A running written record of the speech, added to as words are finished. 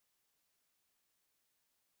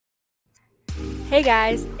Hey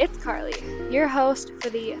guys, it's Carly, your host for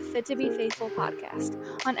the Fit to Be Faithful podcast.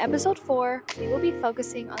 On episode 4, we will be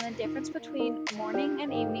focusing on the difference between morning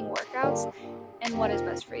and evening workouts and what is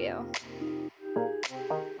best for you.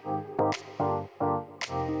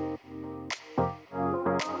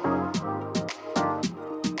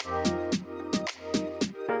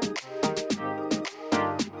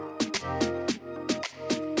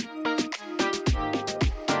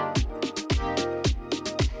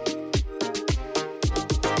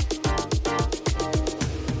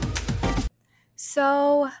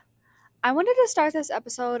 So, I wanted to start this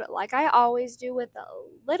episode like I always do with a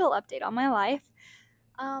little update on my life.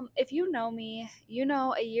 If you know me, you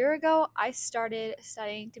know a year ago I started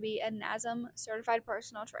studying to be a NASM certified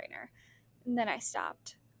personal trainer, and then I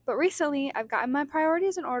stopped. But recently, I've gotten my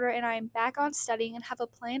priorities in order and I am back on studying and have a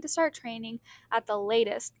plan to start training at the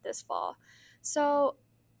latest this fall. So,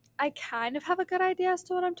 I kind of have a good idea as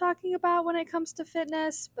to what I'm talking about when it comes to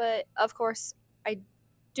fitness, but of course, I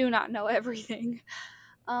do not know everything.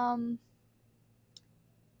 Um,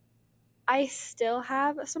 I still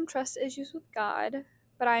have some trust issues with God,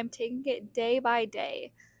 but I'm taking it day by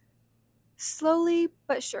day, slowly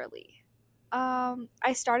but surely.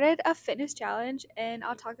 I started a fitness challenge, and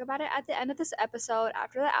I'll talk about it at the end of this episode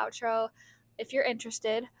after the outro if you're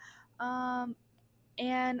interested. Um,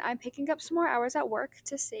 and I'm picking up some more hours at work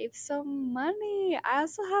to save some money. I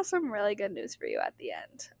also have some really good news for you at the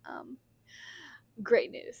end.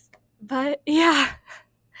 Great news. But yeah,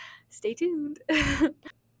 stay tuned.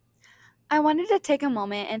 I wanted to take a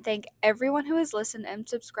moment and thank everyone who has listened and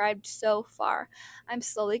subscribed so far. I'm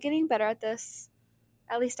slowly getting better at this,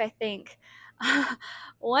 at least I think.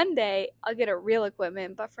 One day I'll get a real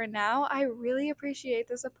equipment, but for now, I really appreciate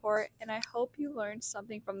the support and I hope you learned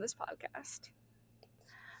something from this podcast.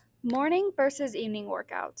 Morning versus evening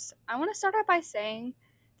workouts. I want to start out by saying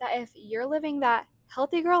that if you're living that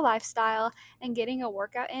healthy girl lifestyle and getting a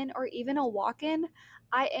workout in or even a walk in,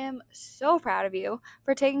 I am so proud of you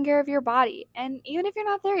for taking care of your body. And even if you're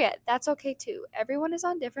not there yet, that's okay too. Everyone is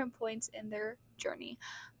on different points in their journey.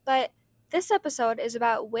 But this episode is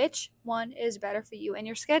about which one is better for you and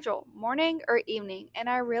your schedule, morning or evening. And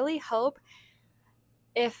I really hope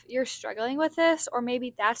if you're struggling with this, or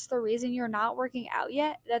maybe that's the reason you're not working out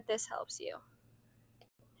yet, that this helps you.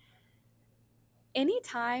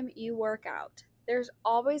 Anytime you work out, there's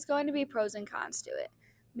always going to be pros and cons to it.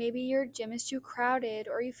 Maybe your gym is too crowded,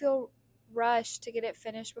 or you feel rushed to get it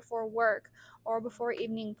finished before work or before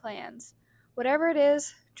evening plans. Whatever it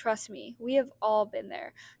is, trust me, we have all been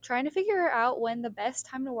there. Trying to figure out when the best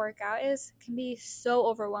time to work out is can be so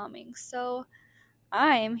overwhelming. So,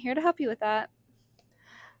 I'm here to help you with that.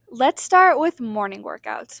 Let's start with morning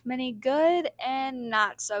workouts. Many good and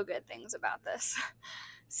not so good things about this.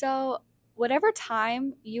 So, whatever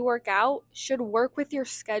time you work out should work with your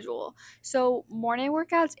schedule. So, morning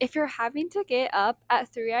workouts, if you're having to get up at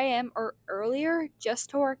 3 a.m. or earlier just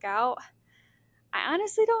to work out, I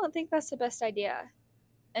honestly don't think that's the best idea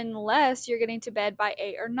unless you're getting to bed by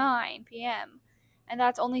 8 or 9 p.m. And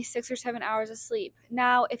that's only 6 or 7 hours of sleep.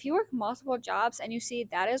 Now, if you work multiple jobs and you see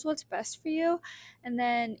that is what's best for you, and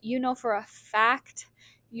then you know for a fact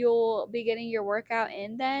you'll be getting your workout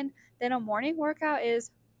in then a morning workout is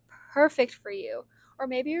perfect for you. Or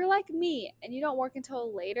maybe you're like me and you don't work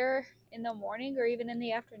until later in the morning or even in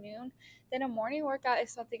the afternoon, then a morning workout is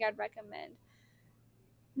something I'd recommend.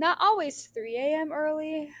 Not always 3 a.m.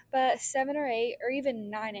 early, but 7 or 8 or even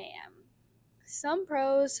 9 a.m. Some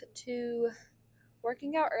pros to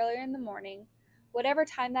working out earlier in the morning, whatever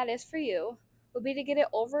time that is for you, would be to get it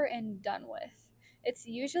over and done with. It's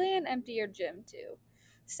usually an emptier gym too.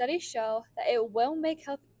 Studies show that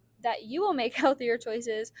that you will make healthier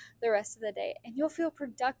choices the rest of the day and you'll feel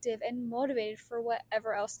productive and motivated for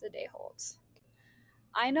whatever else the day holds.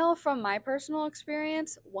 I know from my personal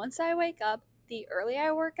experience, once I wake up, the earlier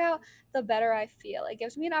I work out, the better I feel. It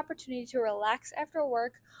gives me an opportunity to relax after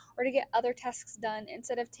work or to get other tasks done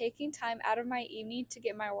instead of taking time out of my evening to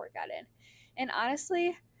get my workout in. And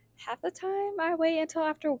honestly, half the time I wait until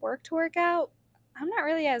after work to work out, I'm not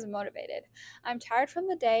really as motivated. I'm tired from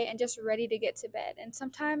the day and just ready to get to bed. And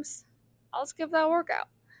sometimes I'll skip that workout.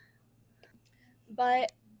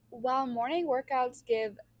 But while morning workouts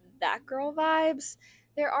give that girl vibes,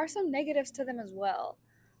 there are some negatives to them as well.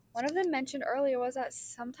 One of them mentioned earlier was that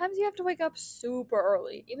sometimes you have to wake up super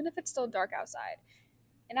early, even if it's still dark outside.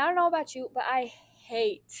 And I don't know about you, but I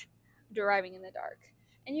hate driving in the dark.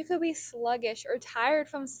 And you could be sluggish or tired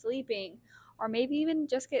from sleeping, or maybe even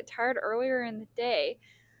just get tired earlier in the day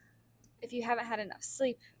if you haven't had enough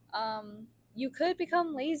sleep. You could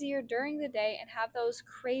become lazier during the day and have those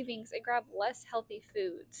cravings and grab less healthy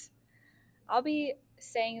foods. I'll be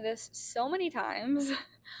saying this so many times.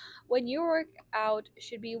 When you work out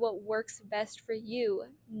should be what works best for you,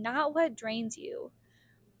 not what drains you.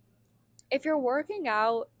 If you're working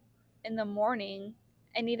out in the morning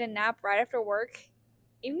and need a nap right after work,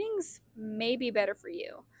 evenings may be better for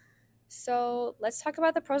you. So let's talk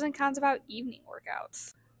about the pros and cons about evening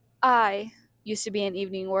workouts. I used to be an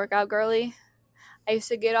evening workout girly. I used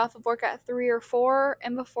to get off of work at 3 or 4,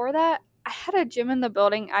 and before that, I had a gym in the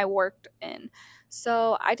building I worked in.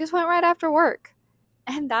 So I just went right after work.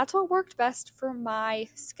 And that's what worked best for my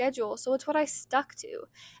schedule. So it's what I stuck to,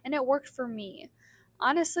 and it worked for me.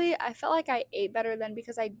 Honestly, I felt like I ate better then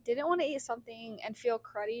because I didn't want to eat something and feel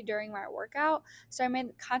cruddy during my workout. So I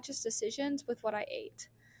made conscious decisions with what I ate.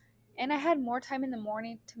 And I had more time in the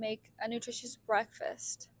morning to make a nutritious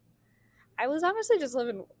breakfast. I was honestly just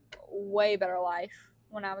living a way better life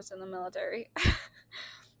when I was in the military.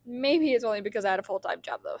 Maybe it's only because I had a full-time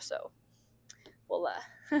job though, so we'll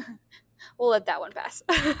we'll let that one pass.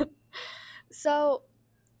 So,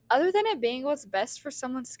 other than it being what's best for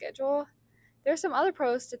someone's schedule, there's some other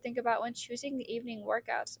pros to think about when choosing the evening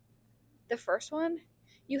workouts. The first one,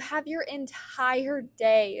 you have your entire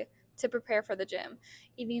day to prepare for the gym,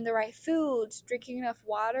 eating the right foods, drinking enough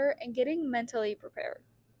water, and getting mentally prepared.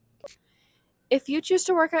 If you choose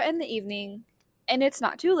to work out in the evening and it's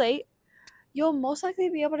not too late, you'll most likely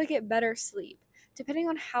be able to get better sleep, depending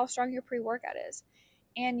on how strong your pre workout is.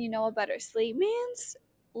 And a better sleep means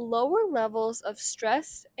lower levels of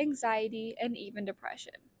stress, anxiety, and even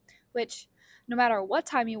depression. Which, no matter what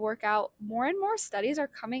time you work out, more and more studies are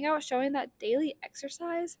coming out showing that daily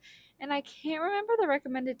exercise, and I can't remember the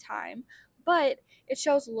recommended time, but it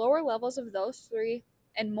shows lower levels of those three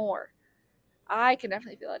and more. I can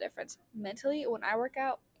definitely feel a difference mentally when I work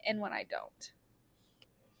out and when I don't.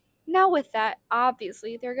 Now, with that,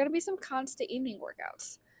 obviously, there are going to be some cons to evening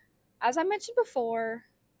workouts. As I mentioned before,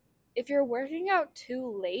 if you're working out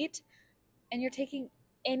too late and you're taking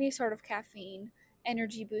any sort of caffeine,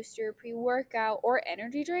 energy booster, pre workout, or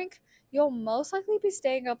energy drink, you'll most likely be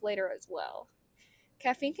staying up later as well.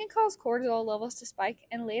 Caffeine can cause cortisol levels to spike,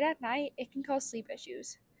 and late at night, it can cause sleep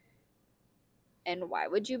issues. And why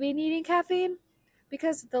would you be needing caffeine?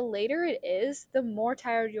 Because the later it is, the more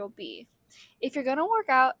tired you'll be. If you're going to work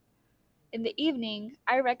out in the evening,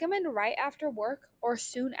 I recommend right after work or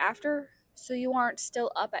soon after so you aren't still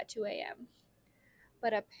up at 2 a.m.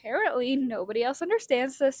 But apparently, nobody else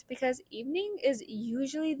understands this because evening is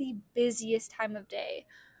usually the busiest time of day.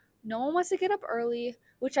 No one wants to get up early,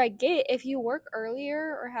 which I get if you work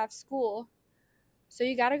earlier or have school. So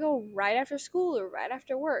you gotta go right after school or right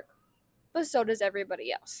after work. But so does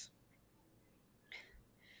everybody else.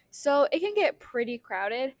 So it can get pretty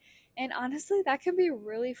crowded, and honestly, that can be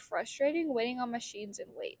really frustrating waiting on machines and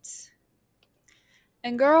weights.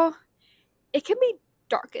 And girl, it can be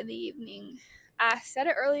dark in the evening. I said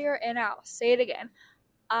it earlier and I'll say it again.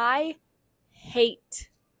 I hate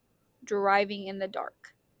driving in the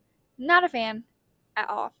dark. Not a fan at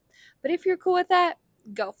all. But if you're cool with that,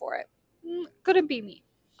 go for it. Couldn't be me.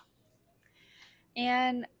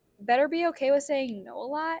 And better be okay with saying no a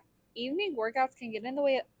lot. Evening workouts can get in the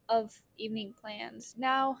way of evening plans.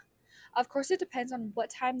 Now, of course, it depends on what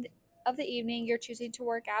time of the evening you're choosing to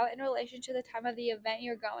work out in relation to the time of the event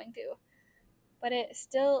you're going to. But it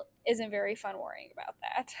still isn't very fun worrying about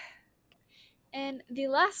that. And the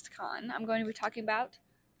last con I'm going to be talking about,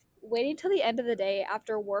 waiting till the end of the day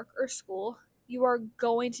after work or school, you are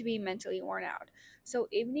going to be mentally worn out. So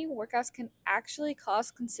evening workouts can actually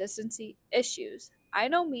cause consistency issues. I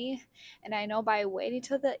know me, and I know by waiting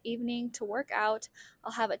till the evening to work out,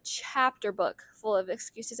 I'll have a chapter book full of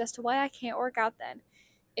excuses as to why I can't work out then.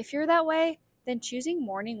 If you're that way, then choosing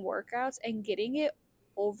morning workouts and getting it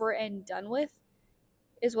over and done with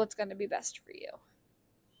is what's going to be best for you.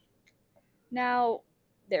 Now,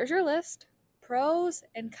 there's your list. Pros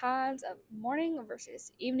and cons of morning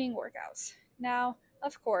versus evening workouts. Now,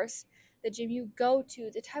 of course, the gym you go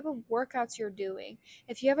to, the type of workouts you're doing,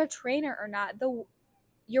 if you have a trainer or not,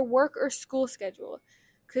 your work or school schedule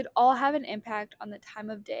could all have an impact on the time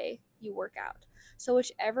of day you work out. So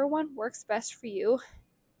whichever one works best for you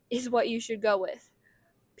is what you should go with.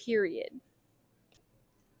 Period.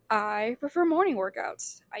 I prefer morning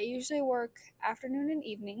workouts. I usually work afternoon and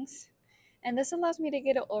evenings, and this allows me to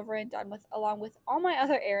get it over and done with along with all my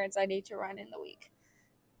other errands I need to run in the week.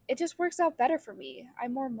 It just works out better for me.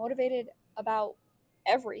 I'm more motivated about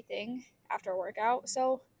everything after a workout,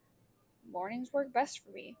 so mornings work best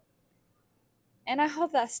for me. And I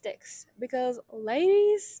hope that sticks because,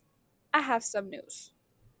 ladies, I have some news.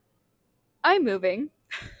 I'm moving.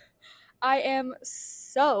 I am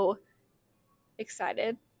so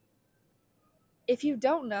excited. If you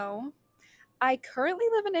don't know, I currently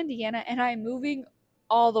live in Indiana and I'm moving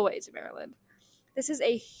all the way to Maryland. This is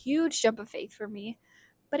a huge jump of faith for me,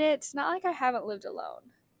 but it's not like I haven't lived alone.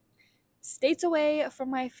 States away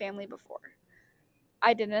from my family before.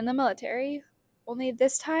 I did it in the military, only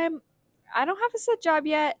this time I don't have a set job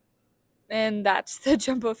yet, and that's the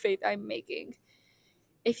jump of faith I'm making.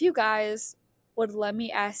 If you guys would let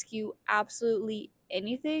me ask you absolutely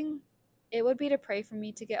anything, it would be to pray for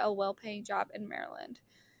me to get a well paying job in Maryland.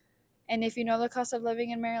 And if you know the cost of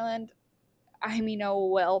living in Maryland, I mean a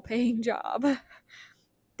well paying job.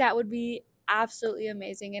 That would be absolutely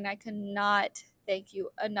amazing, and I cannot thank you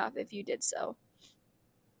enough if you did so.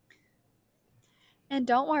 And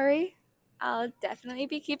don't worry, I'll definitely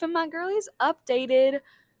be keeping my girlies updated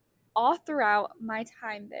all throughout my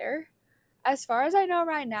time there. As far as I know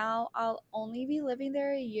right now, I'll only be living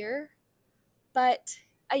there a year, but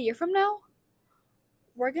a year from now,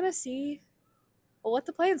 we're going to see what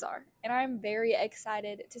the plans are. And I'm very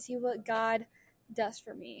excited to see what God does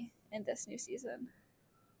for me in this new season.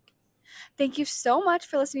 Thank you so much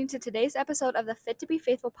for listening to today's episode of the Fit to Be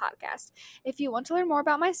Faithful podcast. If you want to learn more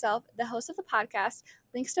about myself, the host of the podcast,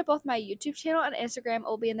 links to both my YouTube channel and Instagram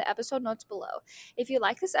will be in the episode notes below. If you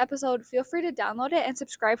like this episode, feel free to download it and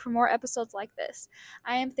subscribe for more episodes like this.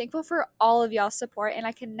 I am thankful for all of y'all's support, and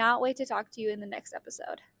I cannot wait to talk to you in the next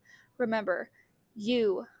episode. Remember,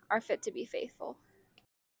 you are fit to be faithful.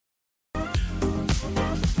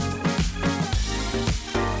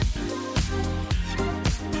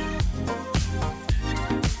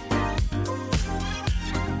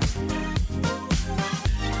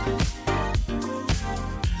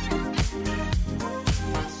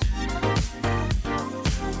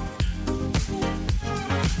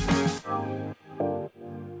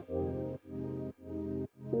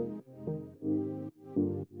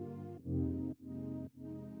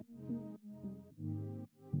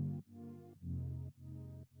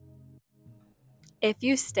 If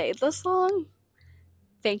you stayed this long,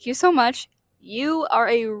 thank you so much. You are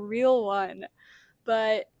a real one.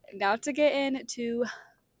 But now to get into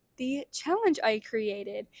the challenge I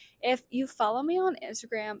created. If you follow me on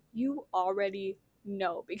Instagram, you already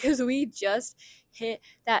know because we just hit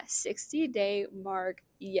that 60-day mark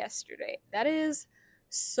yesterday. That is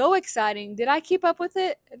so exciting. Did I keep up with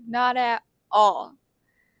it? Not at all.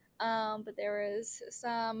 But there was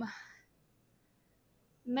some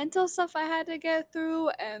mental stuff I had to get through,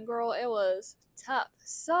 and girl, it was tough.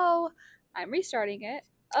 So I'm restarting it,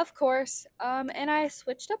 of course. And I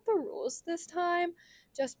switched up the rules this time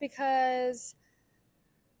just because,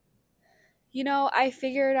 I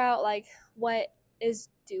figured out like what is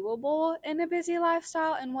doable in a busy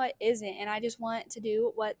lifestyle and what isn't. And I just want to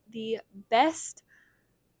do what the best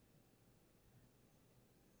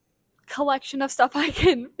collection of stuff I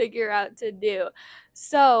can figure out to do.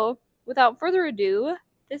 So, without further ado,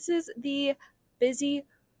 this is the Busy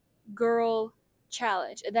Girl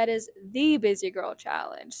Challenge. That is the Busy Girl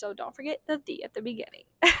Challenge. So don't forget the at the beginning.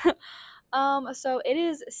 So it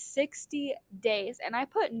is 60 days, and I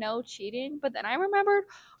put no cheating, but then I remembered,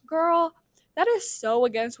 girl, that is so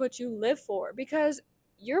against what you live for because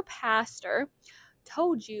your pastor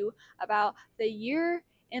told you about the year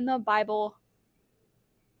in the Bible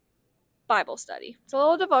study. It's a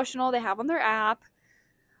little devotional they have on their app,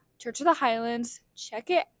 Church of the Highlands.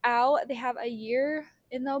 Check it out. They have a year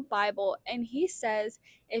in the Bible, and he says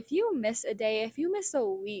if you miss a day, if you miss a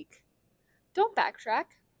week, don't backtrack.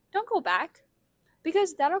 Don't go back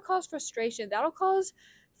because that'll cause frustration. That'll cause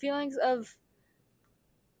feelings of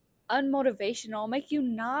unmotivation. It'll make you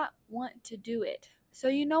not want to do it. So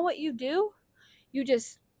you know what you do? You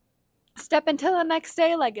just step into the next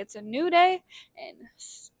day like it's a new day and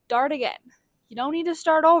start again. You don't need to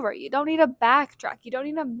start over. You don't need to backtrack. You don't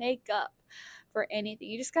need to make up for anything.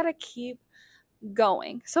 You just got to keep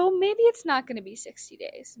going. So maybe it's not going to be 60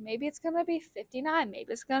 days. Maybe it's going to be 59.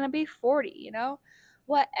 Maybe it's going to be 40,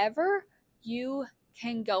 Whatever you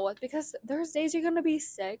can go with, because there's days you're going to be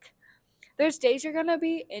sick. There's days you're going to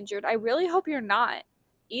be injured. I really hope you're not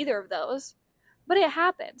either of those. But it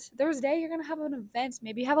happens. There's a day you're going to have an event.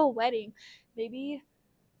 Maybe you have a wedding. Maybe,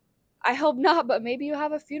 I hope not, but maybe you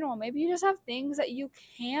have a funeral. Maybe you just have things that you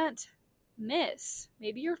can't miss.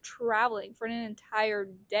 Maybe you're traveling for an entire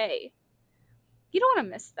day. You don't want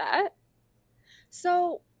to miss that.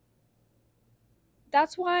 So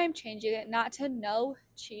that's why I'm changing it, not to no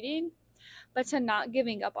cheating, but to not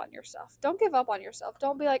giving up on yourself. Don't give up on yourself.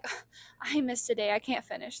 Don't be like, I missed today. I can't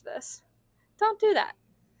finish this. Don't do that.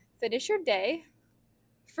 Finish your day,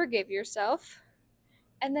 forgive yourself,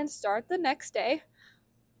 and then start the next day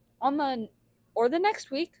or the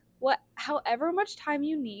next week, however much time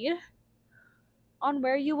you need, on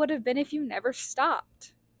where you would have been if you never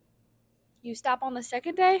stopped. You stop on the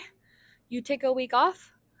second day, you take a week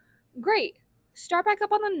off, great. Start back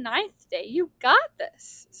up on the ninth day. You got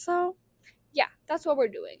this. So, yeah, that's what we're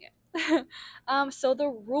doing it. So the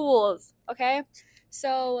rules, okay?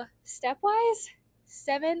 So stepwise,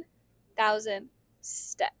 7,000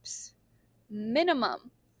 steps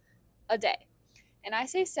minimum a day. And I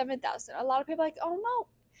say 7,000. A lot of people are like, oh no,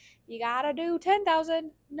 you gotta do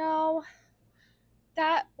 10,000. No,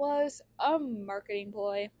 that was a marketing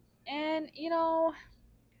ploy. And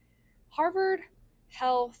Harvard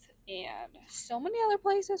Health and so many other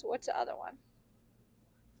places. What's the other one?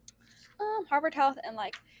 Harvard Health and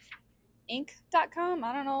like Inc.com.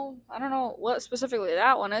 I don't know what specifically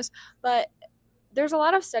that one is, but there's a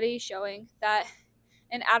lot of studies showing that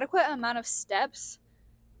an adequate amount of steps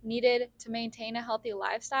needed to maintain a healthy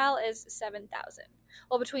lifestyle is 7,000.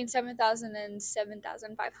 Well, between 7,000 and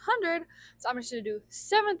 7,500. So I'm just going to do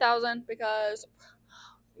 7,000 because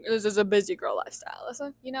this is a busy girl lifestyle.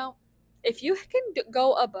 Listen, if you can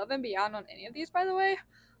go above and beyond on any of these, by the way,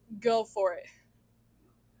 go for it.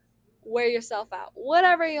 Wear yourself out.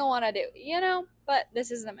 Whatever you want to do. But this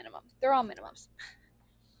is the minimum. They're all minimums.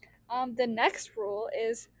 The next rule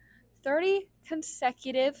is 30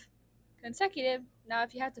 consecutive. Now,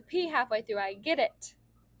 if you have to pee halfway through, I get it.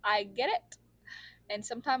 And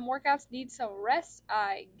sometimes workouts need some rest.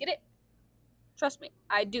 I get it. Trust me,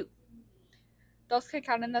 I do. Those can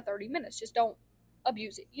count in the 30 minutes. Just don't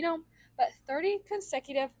abuse it. But 30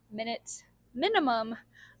 consecutive minutes minimum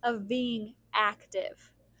of being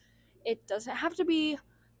active. It doesn't have to be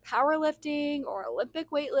powerlifting or Olympic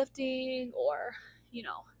weightlifting or,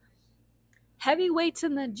 heavy weights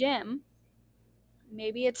in the gym.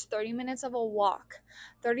 Maybe it's 30 minutes of a walk,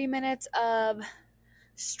 30 minutes of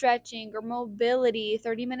stretching or mobility,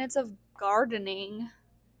 30 minutes of gardening.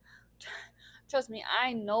 Trust me,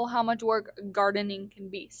 I know how much work gardening can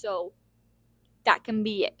be. So that can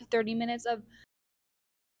be it. 30 minutes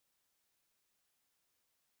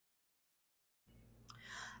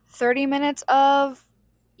of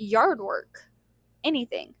yard work.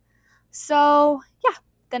 Anything. So, yeah,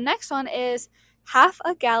 the next one is half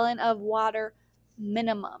a gallon of water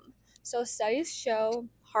minimum. So, studies show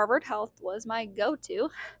Harvard Health was my go to,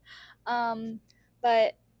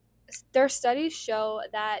 but their studies show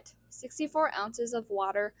that 64 ounces of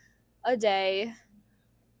water a day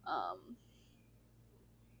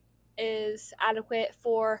is adequate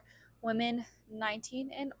for women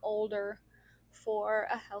 19 and older for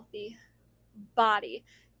a healthy body.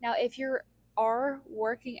 Now, if you are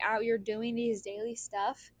working out, you're doing these daily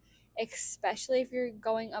stuff, especially if you're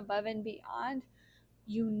going above and beyond,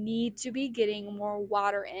 you need to be getting more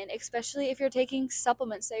water in, especially if you're taking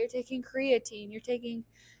supplements. Say you're taking creatine, you're taking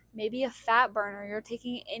maybe a fat burner, you're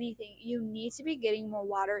taking anything. You need to be getting more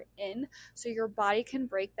water in so your body can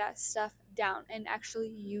break that stuff down and actually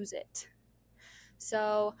use it.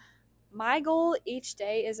 So, my goal each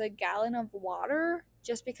day is a gallon of water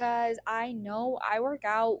just because I know I work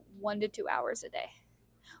out 1 to 2 hours a day.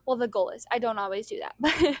 Well, the goal is, I don't always do that,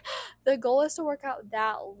 but the goal is to work out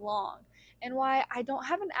that long. And why I don't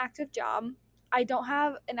have an active job, I don't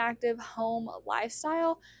have an active home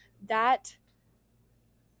lifestyle, that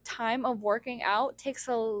time of working out takes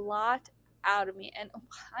a lot out of me. And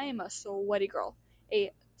I am a sweaty girl.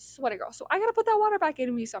 So I gotta put that water back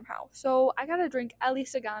in me somehow. So I gotta drink at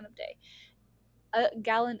least a gallon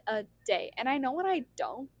a day. And I know when I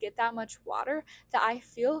don't get that much water that I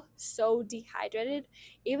feel so dehydrated,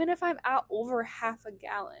 even if I'm at over half a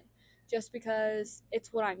gallon, just because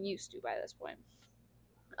it's what I'm used to by this point.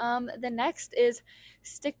 The next is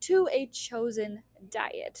stick to a chosen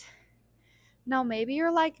diet. Now, maybe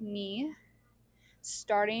you're like me,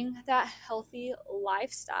 starting that healthy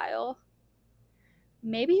lifestyle.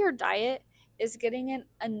 Maybe your diet is getting in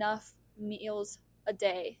enough meals a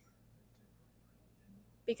day,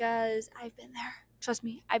 because I've been there. Trust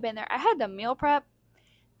me, I've been there. I had to meal prep,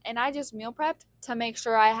 and I just meal prepped to make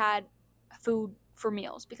sure I had food for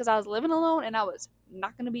meals because I was living alone and I was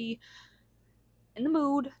not going to be in the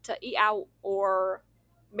mood to eat out or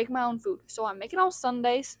make my own food. So I make it on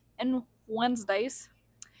Sundays and Wednesdays,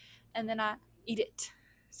 and then I eat it.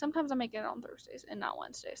 Sometimes I make it on Thursdays and not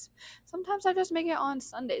Wednesdays. Sometimes I just make it on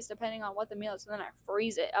Sundays, depending on what the meal is, and then I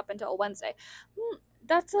freeze it up until Wednesday.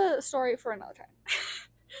 That's a story for another time.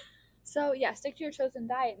 So yeah, stick to your chosen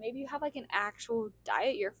diet. Maybe you have like an actual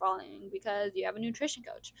diet you're following because you have a nutrition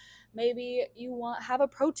coach. Maybe you have a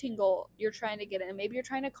protein goal you're trying to get in. Maybe you're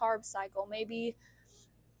trying to carb cycle. Maybe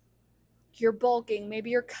you're bulking. Maybe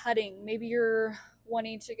you're cutting. Maybe you're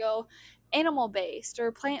wanting to go animal based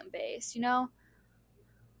or plant based.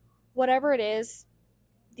 Whatever it is,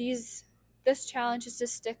 this challenge is to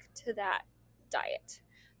stick to that diet.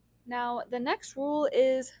 Now, the next rule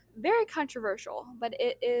is very controversial, but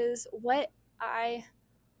it is what I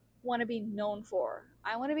want to be known for.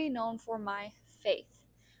 I want to be known for my faith.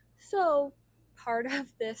 So, part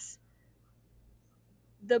of this,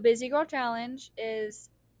 the Busy Girl Challenge, is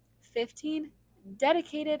 15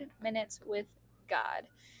 dedicated minutes with God.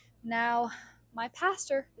 Now, my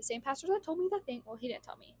pastor, the same pastor that told me that thing, well, he didn't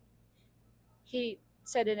tell me. He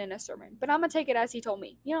said it in a sermon, but I'm going to take it as he told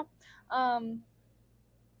me.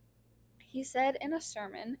 He said in a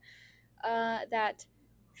sermon that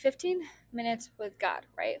 15 minutes with God,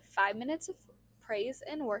 right? 5 minutes of praise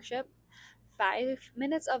and worship, 5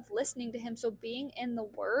 minutes of listening to Him, so being in the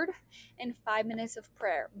Word, and 5 minutes of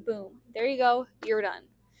prayer. Boom. There you go. You're done.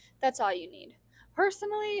 That's all you need.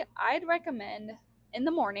 Personally, I'd recommend in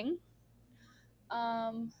the morning,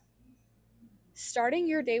 starting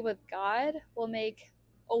your day with God will make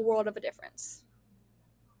a world of a difference.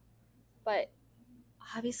 But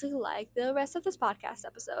obviously, like the rest of this podcast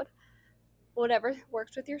episode, whatever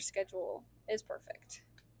works with your schedule is perfect.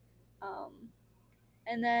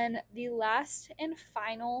 And then the last and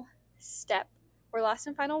final step, or last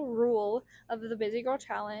and final rule of the Busy Girl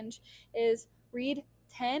Challenge, is read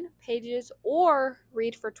 10 pages or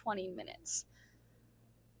read for 20 minutes.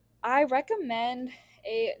 I recommend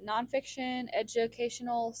a nonfiction,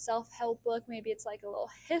 educational, self-help book. Maybe it's like a little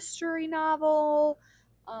history novel,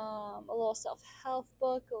 a little self-help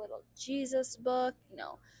book, a little Jesus book,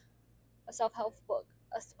 a self-help book.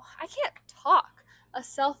 I can't talk. A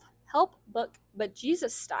self-help book, but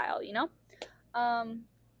Jesus style, Those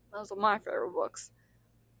are my favorite books.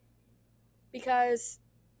 Because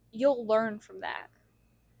you'll learn from that.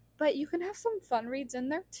 But you can have some fun reads in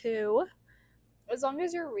there too. As long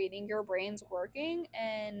as you're reading, your brain's working,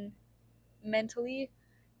 and mentally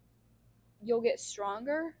you'll get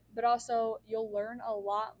stronger, but also you'll learn a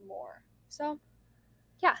lot more. So,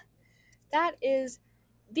 yeah, that is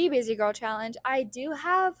the Busy Girl Challenge. I do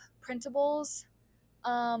have printables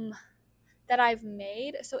that I've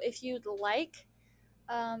made. So if you'd like,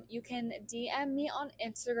 you can DM me on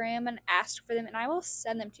Instagram and ask for them, and I will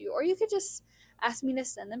send them to you. Or you could just ask me to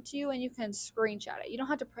send them to you, and you can screenshot it. You don't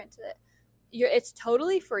have to print it. It's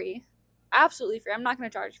totally free. Absolutely free. I'm not going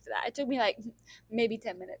to charge you for that. It took me like maybe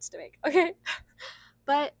 10 minutes to make. Okay?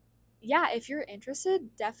 But yeah, if you're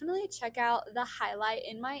interested, definitely check out the highlight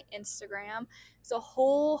in my Instagram. It's a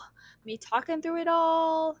whole me talking through it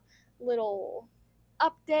all, little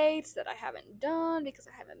updates that I haven't done because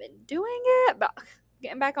I haven't been doing it, but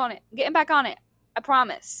getting back on it. Getting back on it. I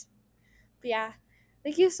promise. But yeah,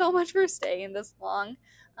 thank you so much for staying this long.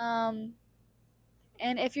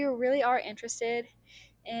 And if you really are interested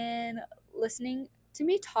in listening to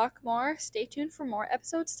me talk more, stay tuned for more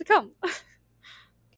episodes to come.